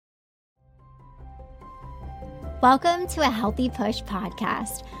Welcome to a Healthy Push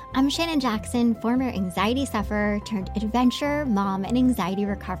podcast. I'm Shannon Jackson, former anxiety sufferer turned adventure mom and anxiety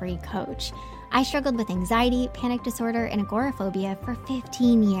recovery coach. I struggled with anxiety, panic disorder, and agoraphobia for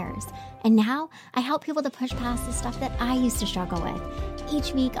 15 years. And now I help people to push past the stuff that I used to struggle with.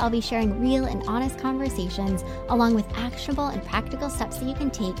 Each week, I'll be sharing real and honest conversations along with actionable and practical steps that you can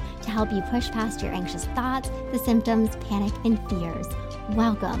take to help you push past your anxious thoughts, the symptoms, panic, and fears.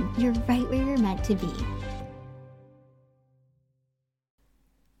 Welcome. You're right where you're meant to be.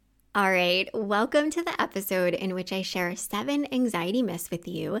 All right, welcome to the episode in which I share 7 anxiety myths with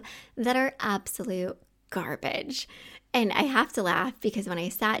you that are absolute garbage. And I have to laugh because when I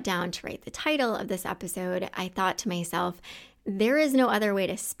sat down to write the title of this episode, I thought to myself, there is no other way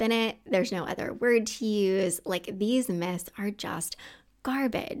to spin it. There's no other word to use. Like, these myths are just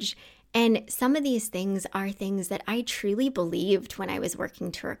garbage. And some of these things are things that I truly believed when I was working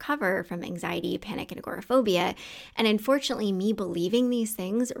to recover from anxiety, panic, and agoraphobia. And unfortunately, me believing these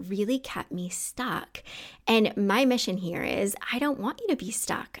things really kept me stuck. And my mission here is I don't want you to be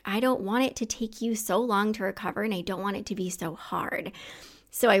stuck. I don't want it to take you so long to recover, and I don't want it to be so hard.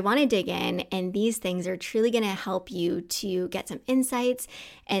 So I want to dig in, and these things are truly going to help you to get some insights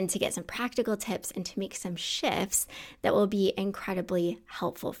and to get some practical tips and to make some shifts that will be incredibly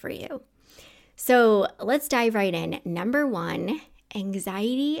helpful for you. So let's dive right in. Number 1,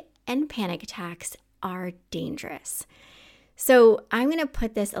 anxiety and panic attacks are dangerous. So I'm going to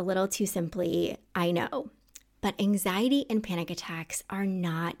put this a little too simply, I know, but anxiety and panic attacks are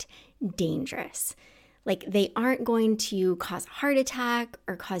not dangerous. Like, they aren't going to cause a heart attack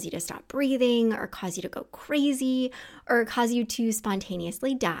or cause you to stop breathing or cause you to go crazy or cause you to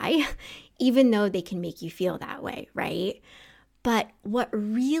spontaneously die, even though they can make you feel that way, right? But what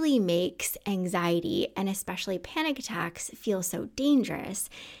really makes anxiety and especially panic attacks feel so dangerous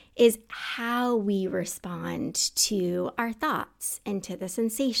is how we respond to our thoughts and to the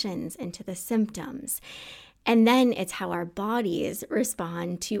sensations and to the symptoms. And then it's how our bodies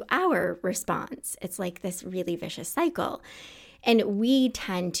respond to our response. It's like this really vicious cycle. And we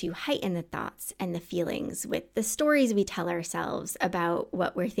tend to heighten the thoughts and the feelings with the stories we tell ourselves about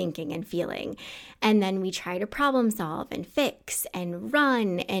what we're thinking and feeling. And then we try to problem solve and fix and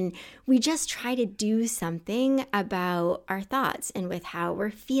run. And we just try to do something about our thoughts and with how we're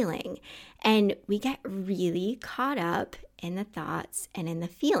feeling. And we get really caught up in the thoughts and in the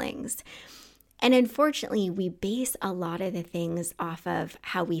feelings. And unfortunately, we base a lot of the things off of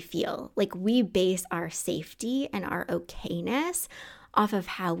how we feel. Like, we base our safety and our okayness off of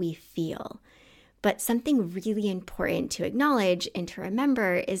how we feel. But something really important to acknowledge and to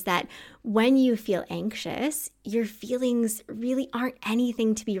remember is that when you feel anxious, your feelings really aren't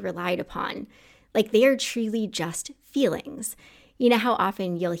anything to be relied upon. Like, they are truly just feelings. You know how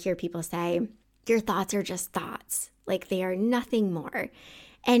often you'll hear people say, your thoughts are just thoughts. Like, they are nothing more.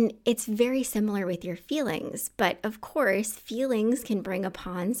 And it's very similar with your feelings, but of course, feelings can bring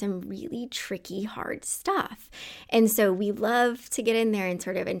upon some really tricky, hard stuff. And so we love to get in there and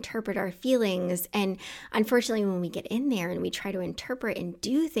sort of interpret our feelings. And unfortunately, when we get in there and we try to interpret and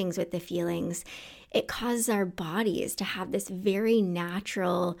do things with the feelings, it causes our bodies to have this very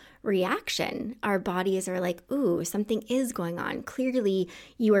natural reaction. Our bodies are like, ooh, something is going on. Clearly,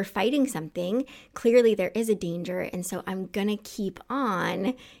 you are fighting something. Clearly, there is a danger. And so I'm going to keep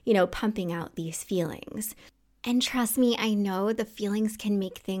on, pumping out these feelings. And trust me, I know the feelings can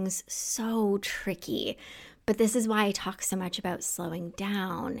make things so tricky. But this is why I talk so much about slowing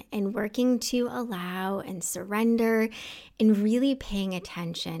down and working to allow and surrender and really paying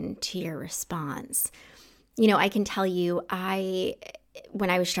attention to your response. I can tell you, when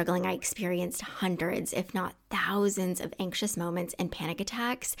I was struggling, I experienced hundreds, if not thousands, of anxious moments and panic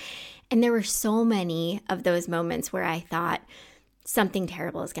attacks. And there were so many of those moments where I thought, something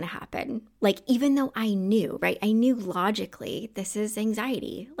terrible is going to happen. Like, even though I knew, right? I knew logically this is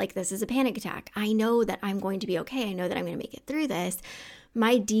anxiety. Like, this is a panic attack. I know that I'm going to be okay. I know that I'm going to make it through this.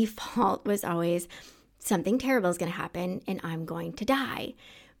 My default was always something terrible is going to happen and I'm going to die.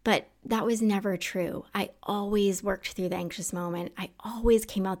 But that was never true. I always worked through the anxious moment. I always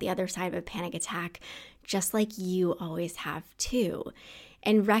came out the other side of a panic attack, just like you always have too.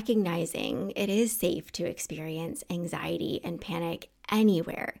 And recognizing it is safe to experience anxiety and panic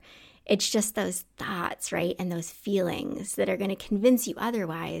anywhere. It's just those thoughts, right? And those feelings that are going to convince you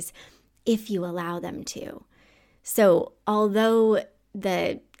otherwise if you allow them to. So although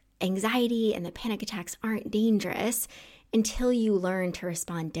the anxiety and the panic attacks aren't dangerous, until you learn to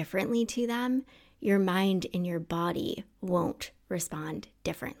respond differently to them, your mind and your body won't respond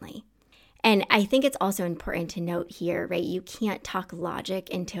differently. And I think it's also important to note here, right? You can't talk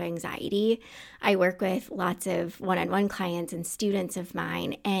logic into anxiety. I work with lots of one-on-one clients and students of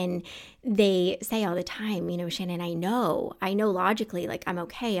mine, and they say all the time, Shannon, I know logically, like, I'm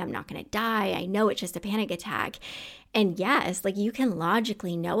okay. I'm not going to die. I know it's just a panic attack. And yes, like, you can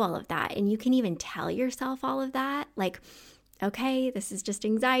logically know all of that. And you can even tell yourself all of that. Like, okay, this is just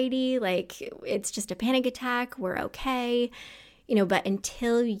anxiety. Like, it's just a panic attack. We're okay. But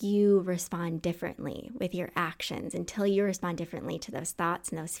until you respond differently with your actions, until you respond differently to those thoughts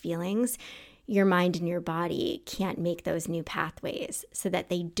and those feelings, your mind and your body can't make those new pathways so that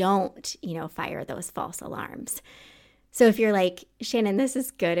they don't, fire those false alarms. So if you're like, Shannon, this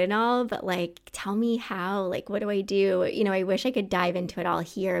is good and all, but like, tell me how, like, what do I do? I wish I could dive into it all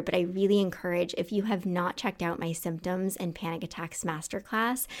here, but I really encourage, if you have not checked out my symptoms and panic attacks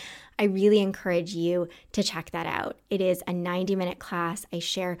masterclass, I really encourage you to check that out. It is a 90-minute class. I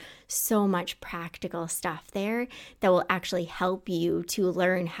share so much practical stuff there that will actually help you to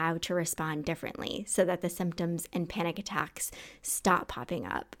learn how to respond differently so that the symptoms and panic attacks stop popping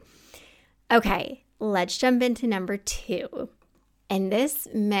up. Okay, let's jump into number 2. And this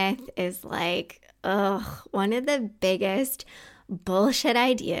myth is like, one of the biggest bullshit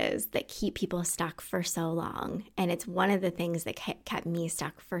ideas that keep people stuck for so long. And it's one of the things that kept me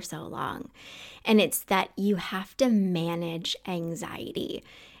stuck for so long. And it's that you have to manage anxiety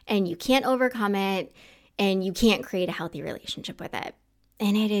and you can't overcome it and you can't create a healthy relationship with it.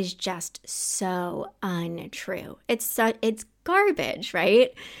 And it is just so untrue. It's garbage,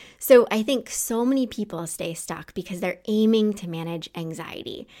 right? So I think so many people stay stuck because they're aiming to manage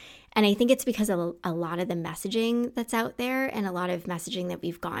anxiety. And I think it's because of a lot of the messaging that's out there and a lot of messaging that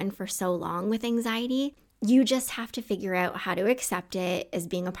we've gotten for so long with anxiety. You just have to figure out how to accept it as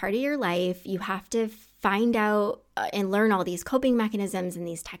being a part of your life. You have to find out and learn all these coping mechanisms and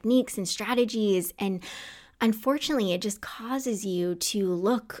these techniques and strategies. And unfortunately, it just causes you to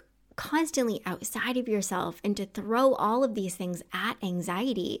look constantly outside of yourself and to throw all of these things at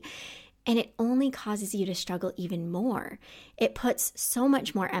anxiety. And it only causes you to struggle even more. It puts so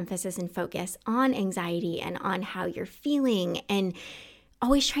much more emphasis and focus on anxiety and on how you're feeling and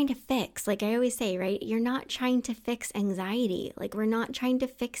always trying to fix. Like I always say, right? You're not trying to fix anxiety. Like we're not trying to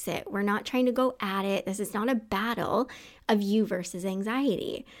fix it. We're not trying to go at it. This is not a battle of you versus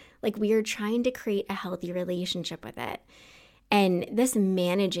anxiety. Like we are trying to create a healthy relationship with it. And this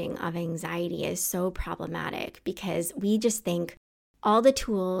managing of anxiety is so problematic because we just think all the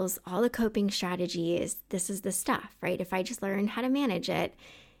tools, all the coping strategies, this is the stuff, right? If I just learn how to manage it,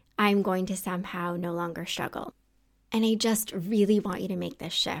 I'm going to somehow no longer struggle. And I just really want you to make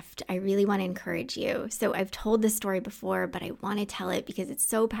this shift. I really want to encourage you. So I've told this story before, but I want to tell it because it's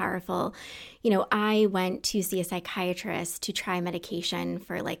so powerful. I went to see a psychiatrist to try medication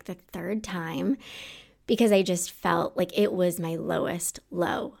for like the 3rd time because I just felt like it was my lowest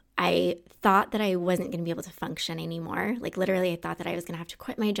low. I thought that I wasn't going to be able to function anymore. Like literally, I thought that I was going to have to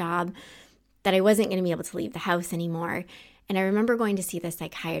quit my job, that I wasn't going to be able to leave the house anymore. And I remember going to see the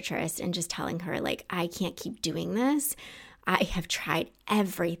psychiatrist and just telling her, like, I can't keep doing this. I have tried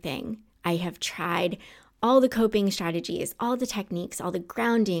everything. I have tried all the coping strategies, all the techniques, all the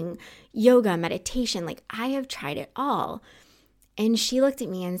grounding, yoga, meditation. Like, I have tried it all. And she looked at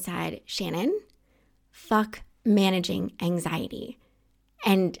me and said, Shannon, fuck managing anxiety.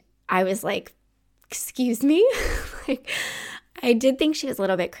 And I was like, excuse me? Like, I did think she was a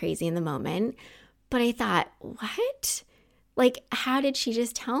little bit crazy in the moment, but I thought, what? Like, how did she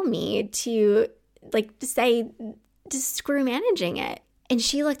just tell me to say, just screw managing it? And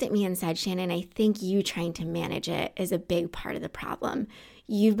she looked at me and said, Shannon, I think you trying to manage it is a big part of the problem.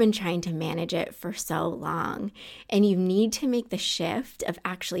 You've been trying to manage it for so long, and you need to make the shift of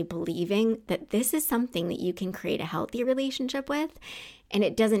actually believing that this is something that you can create a healthy relationship with, and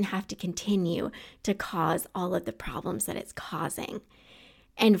it doesn't have to continue to cause all of the problems that it's causing.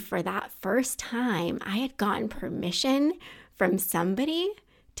 And for that first time, I had gotten permission from somebody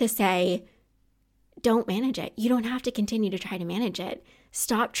to say, don't manage it. You don't have to continue to try to manage it.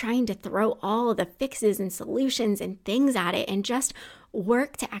 Stop trying to throw all the fixes and solutions and things at it and just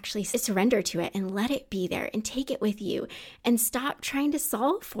work to actually surrender to it and let it be there and take it with you and stop trying to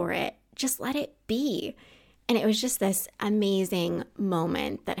solve for it. Just let it be. And it was just this amazing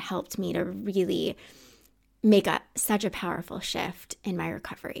moment that helped me to really make such a powerful shift in my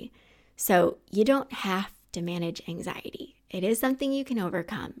recovery. So you don't have to manage anxiety. It is something you can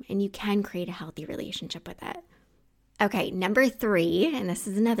overcome, and you can create a healthy relationship with it. Okay, number 3, and this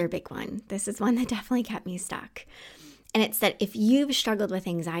is another big one. This is one that definitely kept me stuck. And it's that if you've struggled with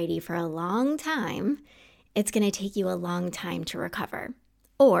anxiety for a long time, it's going to take you a long time to recover.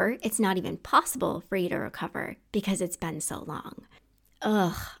 or it's not even possible for you to recover because it's been so long.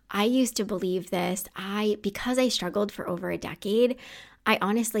 I used to believe this. Because I struggled for over a decade, I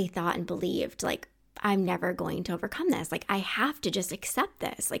honestly thought and believed like, I'm never going to overcome this. Like, I have to just accept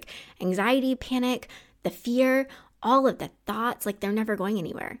this. Like, anxiety, panic, the fear, all of the thoughts, like, they're never going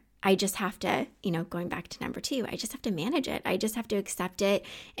anywhere. I just have to, going back to number 2, I just have to manage it. I just have to accept it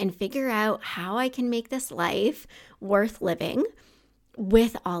and figure out how I can make this life worth living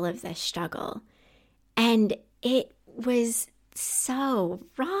with all of this struggle. And it was so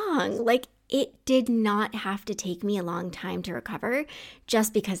wrong. Like, it did not have to take me a long time to recover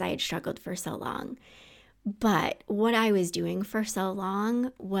just because I had struggled for so long. But what I was doing for so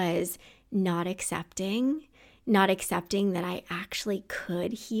long was not accepting that I actually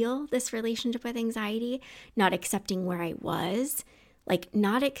could heal this relationship with anxiety, not accepting where I was, like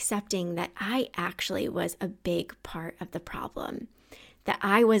not accepting that I actually was a big part of the problem, that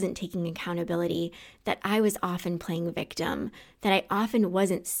I wasn't taking accountability, that I was often playing victim, that I often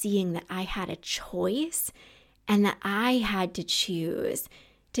wasn't seeing that I had a choice and that I had to choose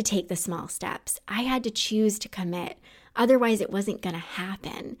to take the small steps. I had to choose to commit. Otherwise, it wasn't going to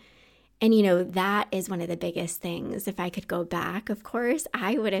happen. And, that is one of the biggest things. If I could go back, of course,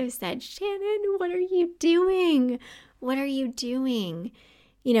 I would have said, Shannon, what are you doing? What are you doing?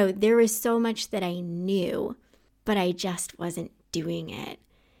 There was so much that I knew, but I just wasn't doing it.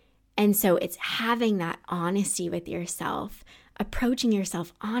 And so it's having that honesty with yourself, approaching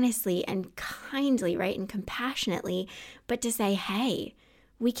yourself honestly and kindly, right? And compassionately, but to say, hey,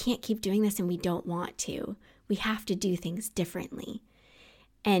 we can't keep doing this and we don't want to. We have to do things differently.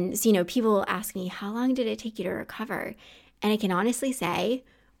 And so, people will ask me, how long did it take you to recover? And I can honestly say,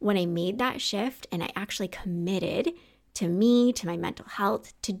 when I made that shift and I actually committed to me, to my mental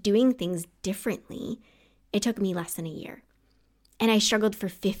health, to doing things differently, it took me less than a year. And I struggled for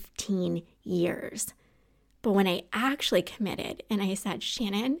 15 years. But when I actually committed and I said,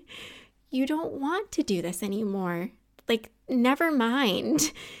 Shannon, you don't want to do this anymore. Like, never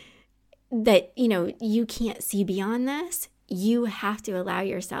mind that, you can't see beyond this. You have to allow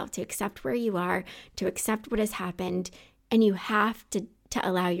yourself to accept where you are, to accept what has happened, and you have to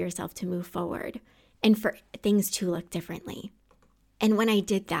allow yourself to move forward and for things to look differently. And when I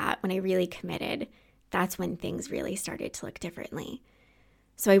did that, when I really committed, that's when things really started to look differently.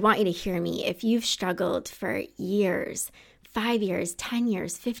 So I want you to hear me. If you've struggled for years, 5 years, 10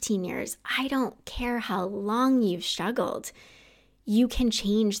 years, 15 years, I don't care how long you've struggled, you can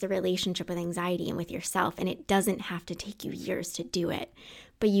change the relationship with anxiety and with yourself, and it doesn't have to take you years to do it.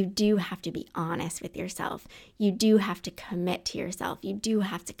 But you do have to be honest with yourself. You do have to commit to yourself. You do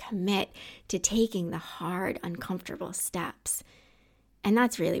have to commit to taking the hard, uncomfortable steps. And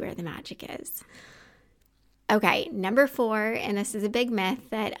that's really where the magic is. Okay, number 4, and this is a big myth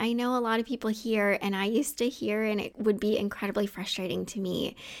that I know a lot of people hear, and I used to hear, and it would be incredibly frustrating to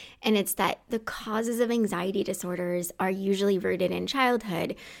me. And it's that the causes of anxiety disorders are usually rooted in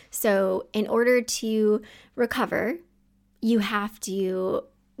childhood. So in order to recover, you have to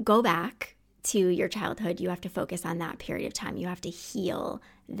go back to your childhood. You have to focus on that period of time. You have to heal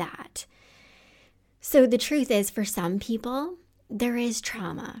that. So the truth is, for some people, there is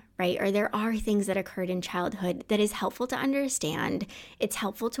trauma, right? Or there are things that occurred in childhood that is helpful to understand. It's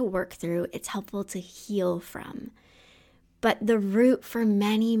helpful to work through. It's helpful to heal from. But the root for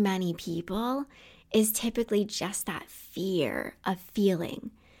many, many people is typically just that fear of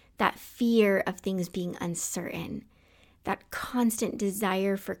feeling, that fear of things being uncertain, that constant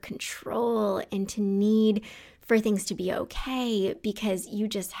desire for control and to need for things to be okay because you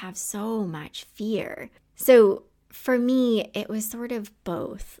just have so much fear. So for me, it was sort of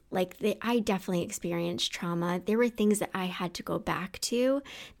both. I definitely experienced trauma. There were things that I had to go back to.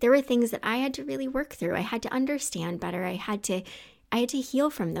 There were things that I had to really work through. I had to understand better. I had to heal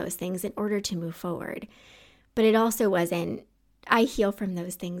from those things in order to move forward. But it also wasn't, I heal from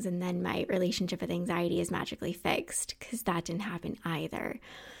those things and then my relationship with anxiety is magically fixed, because that didn't happen either.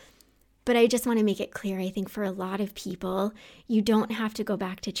 But I just want to make it clear, I think for a lot of people, you don't have to go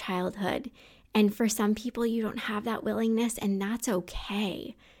back to childhood. And for some people, you don't have that willingness, and that's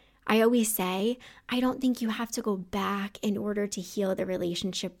okay. I always say, I don't think you have to go back in order to heal the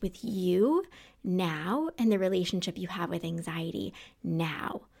relationship with you now and the relationship you have with anxiety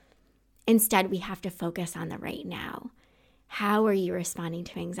now. Instead, we have to focus on the right now. How are you responding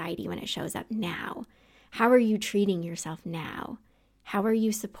to anxiety when it shows up now? How are you treating yourself now? How are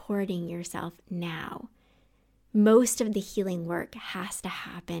you supporting yourself now? Most of the healing work has to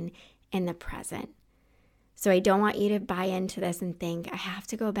happen in the present. So I don't want you to buy into this and think, I have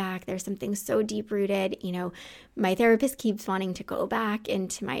to go back. There's something so deep-rooted. My therapist keeps wanting to go back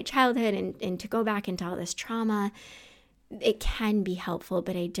into my childhood and to go back into all this trauma. It can be helpful,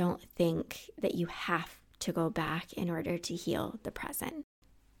 but I don't think that you have to go back in order to heal the present.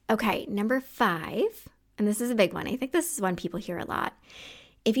 Okay, number 5, and this is a big one. I think this is one people hear a lot.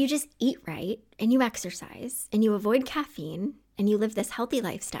 If you just eat right and you exercise and you avoid caffeine and you live this healthy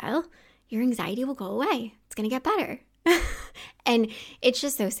lifestyle, your anxiety will go away. It's going to get better. And it's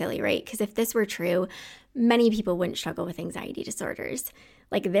just so silly, right? Because if this were true, many people wouldn't struggle with anxiety disorders.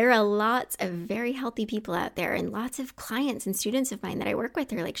 Like, there are lots of very healthy people out there, and lots of clients and students of mine that I work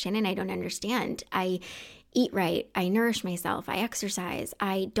with are like, Shannon, I don't understand. I eat right. I nourish myself. I exercise.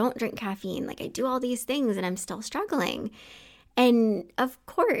 I don't drink caffeine. Like, I do all these things and I'm still struggling. And of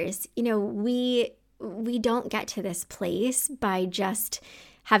course, we don't get to this place by just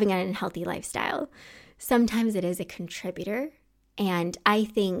having an unhealthy lifestyle. Sometimes it is a contributor. And I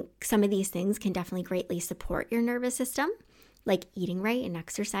think some of these things can definitely greatly support your nervous system, like eating right and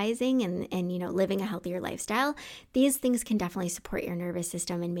exercising and living a healthier lifestyle. These things can definitely support your nervous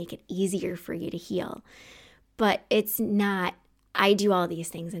system and make it easier for you to heal. But it's not, I do all these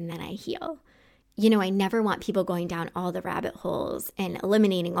things and then I heal. I never want people going down all the rabbit holes and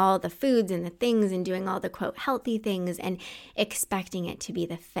eliminating all the foods and the things and doing all the quote healthy things and expecting it to be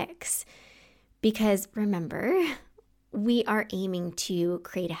the fix. Because remember, we are aiming to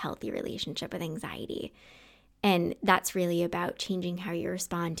create a healthy relationship with anxiety. And that's really about changing how you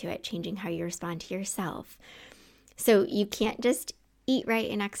respond to it, changing how you respond to yourself. So you can't just eat right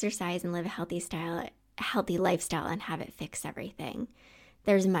and exercise and live a healthy lifestyle and have it fix everything.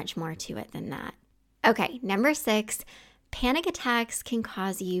 There's much more to it than that. Okay, number 6, panic attacks can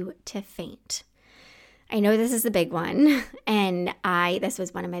cause you to faint. I know this is a big one, and this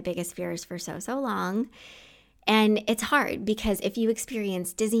was one of my biggest fears for so long. And it's hard because if you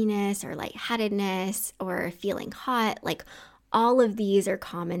experience dizziness or lightheadedness or feeling hot, like all of these are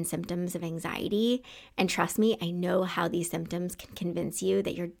common symptoms of anxiety. And trust me, I know how these symptoms can convince you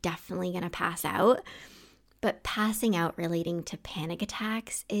that you're definitely going to pass out. But passing out relating to panic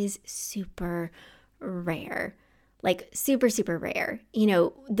attacks is super rare. Like super, super rare.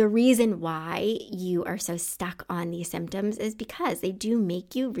 The reason why you are so stuck on these symptoms is because they do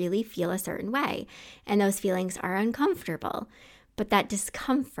make you really feel a certain way. And those feelings are uncomfortable. But that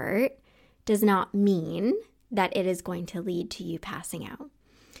discomfort does not mean that it is going to lead to you passing out.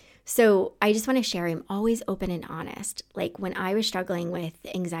 So I just want to share, I'm always open and honest. Like when I was struggling with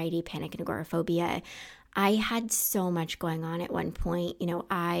anxiety, panic, and agoraphobia, I had so much going on at one point.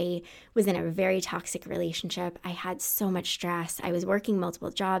 I was in a very toxic relationship. I had so much stress. I was working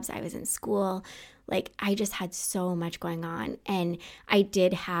multiple jobs. I was in school. Like I just had so much going on. And I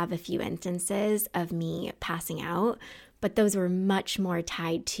did have a few instances of me passing out, but those were much more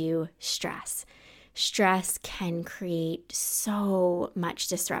tied to stress. Stress can create so much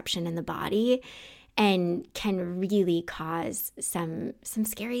disruption in the body and can really cause some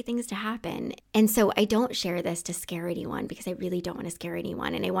scary things to happen. And so I don't share this to scare anyone because I really don't want to scare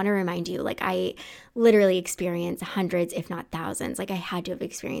anyone. And I want to remind you, like I literally experienced hundreds, if not thousands. Like I had to have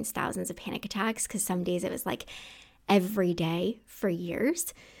experienced thousands of panic attacks because some days it was like every day for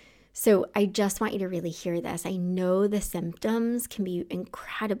years. So I just want you to really hear this. I know the symptoms can be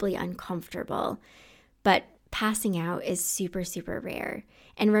incredibly uncomfortable, but passing out is super, super rare.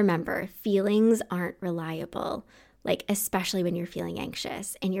 And remember, feelings aren't reliable, like especially when you're feeling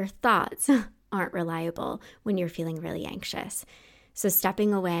anxious, and your thoughts aren't reliable when you're feeling really anxious. So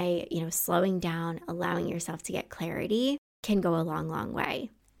stepping away, slowing down, allowing yourself to get clarity can go a long, long way.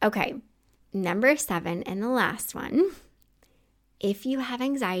 Okay, number 7 and the last one. If you have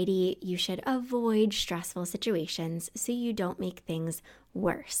anxiety, you should avoid stressful situations so you don't make things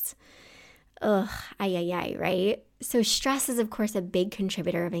worse. Ugh, right? So stress is, of course, a big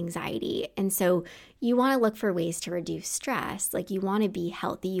contributor of anxiety. And so you want to look for ways to reduce stress. Like you want to be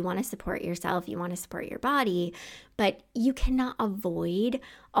healthy, you want to support yourself, you want to support your body, but you cannot avoid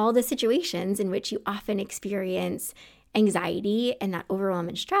all the situations in which you often experience anxiety and that overwhelm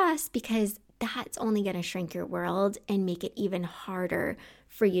and stress, because that's only going to shrink your world and make it even harder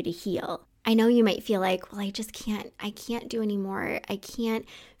for you to heal. I know you might feel like, well, I can't do anymore. I can't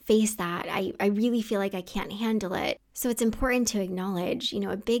face that. I really feel like I can't handle it. So it's important to acknowledge,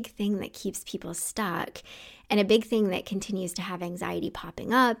 a big thing that keeps people stuck and a big thing that continues to have anxiety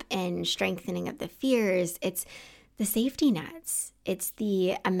popping up and strengthening of the fears. It's the safety nets. It's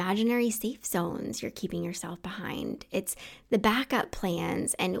the imaginary safe zones you're keeping yourself behind. It's the backup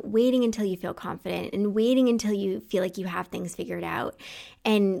plans and waiting until you feel confident and waiting until you feel like you have things figured out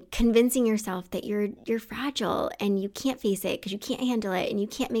and convincing yourself that you're fragile and you can't face it because you can't handle it and you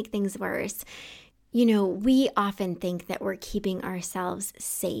can't make things worse. We often think that we're keeping ourselves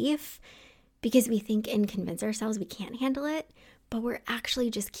safe because we think and convince ourselves we can't handle it, but we're actually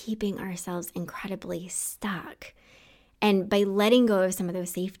just keeping ourselves incredibly stuck. And by letting go of some of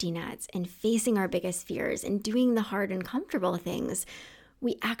those safety nets and facing our biggest fears and doing the hard and comfortable things,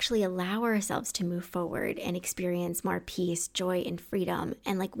 we actually allow ourselves to move forward and experience more peace, joy, and freedom.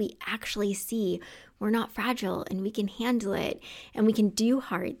 And we actually see we're not fragile and we can handle it and we can do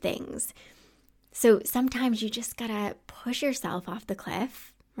hard things. So sometimes you just gotta push yourself off the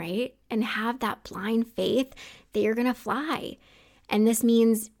cliff, right? And have that blind faith that you're gonna fly. And this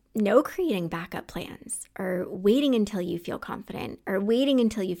means no creating backup plans or waiting until you feel confident or waiting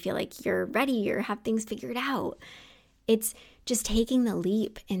until you feel like you're ready or have things figured out. It's just taking the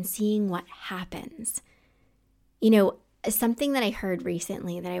leap and seeing what happens. Something that I heard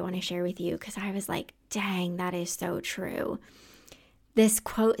recently that I want to share with you because I was like, dang, that is so true. This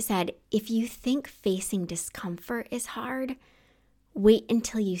quote said, if you think facing discomfort is hard, wait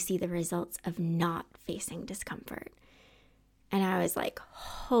until you see the results of not facing discomfort. And I was like,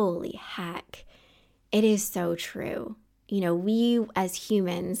 holy heck, it is so true. We as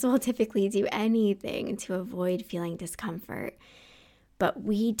humans will typically do anything to avoid feeling discomfort, but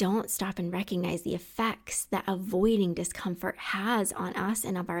we don't stop and recognize the effects that avoiding discomfort has on us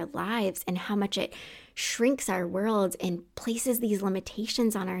and of our lives and how much it shrinks our world and places these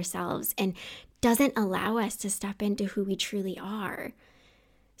limitations on ourselves and doesn't allow us to step into who we truly are.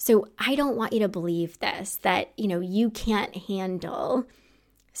 So I don't want you to believe this, that, you can't handle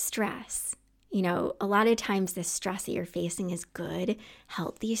stress. A lot of times the stress that you're facing is good,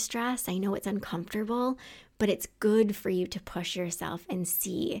 healthy stress. I know it's uncomfortable, but it's good for you to push yourself and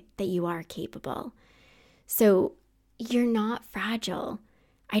see that you are capable. So you're not fragile.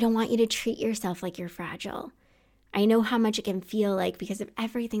 I don't want you to treat yourself like you're fragile. I know how much it can feel like because of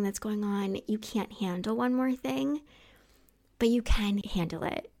everything that's going on, you can't handle one more thing, but you can handle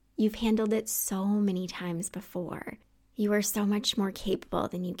it. You've handled it so many times before. You are so much more capable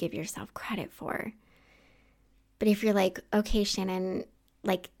than you give yourself credit for. But if you're like, okay, Shannon,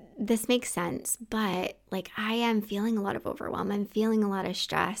 this makes sense, but I am feeling a lot of overwhelm. I'm feeling a lot of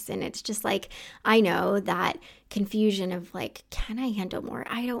stress. And it's just I know that confusion of can I handle more?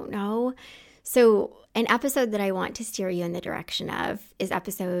 I don't know. So an episode that I want to steer you in the direction of is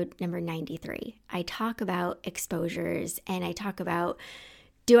episode number 93. I talk about exposures and I talk about,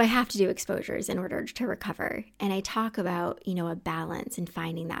 do I have to do exposures in order to recover? And I talk about, a balance and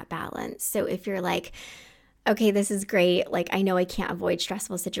finding that balance. So if you're okay, this is great. I know I can't avoid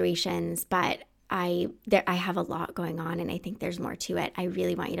stressful situations, but I have a lot going on and I think there's more to it. I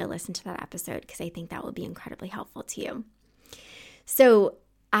really want you to listen to that episode because I think that will be incredibly helpful to you. So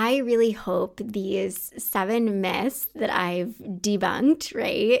I really hope these 7 myths that I've debunked,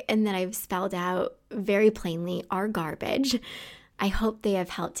 right, and that I've spelled out very plainly are garbage. I hope they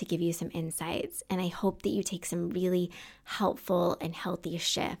have helped to give you some insights, and I hope that you take some really helpful and healthy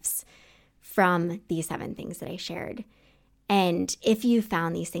shifts from these 7 things that I shared. And if you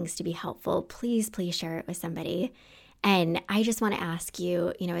found these things to be helpful, please share it with somebody. And I just want to ask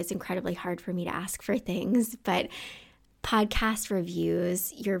you, it's incredibly hard for me to ask for things, but podcast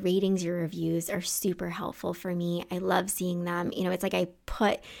reviews, your ratings, your reviews are super helpful for me. I love seeing them. It's I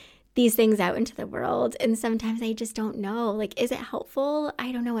put these things out into the world and sometimes I just don't know, is it helpful?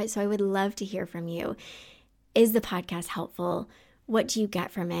 I don't know it. So I would love to hear from you. Is the podcast helpful? What do you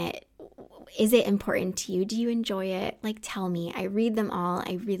get from it? Is it important to you? Do you enjoy it? Tell me. I read them all.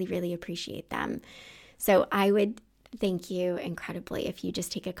 I really, really appreciate them. So I would thank you incredibly if you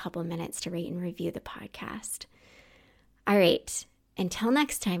just take a couple minutes to rate and review the podcast. All right, until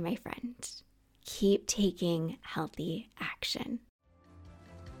next time, my friend, keep taking healthy action.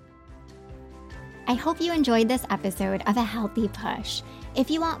 I hope you enjoyed this episode of A Healthy Push.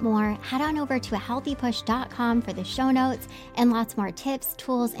 If you want more, head on over to ahealthypush.com for the show notes and lots more tips,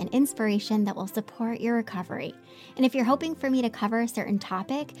 tools, and inspiration that will support your recovery. And if you're hoping for me to cover a certain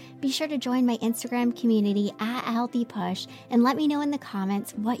topic, be sure to join my Instagram community at A Healthy Push and let me know in the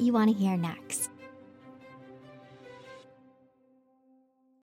comments what you want to hear next.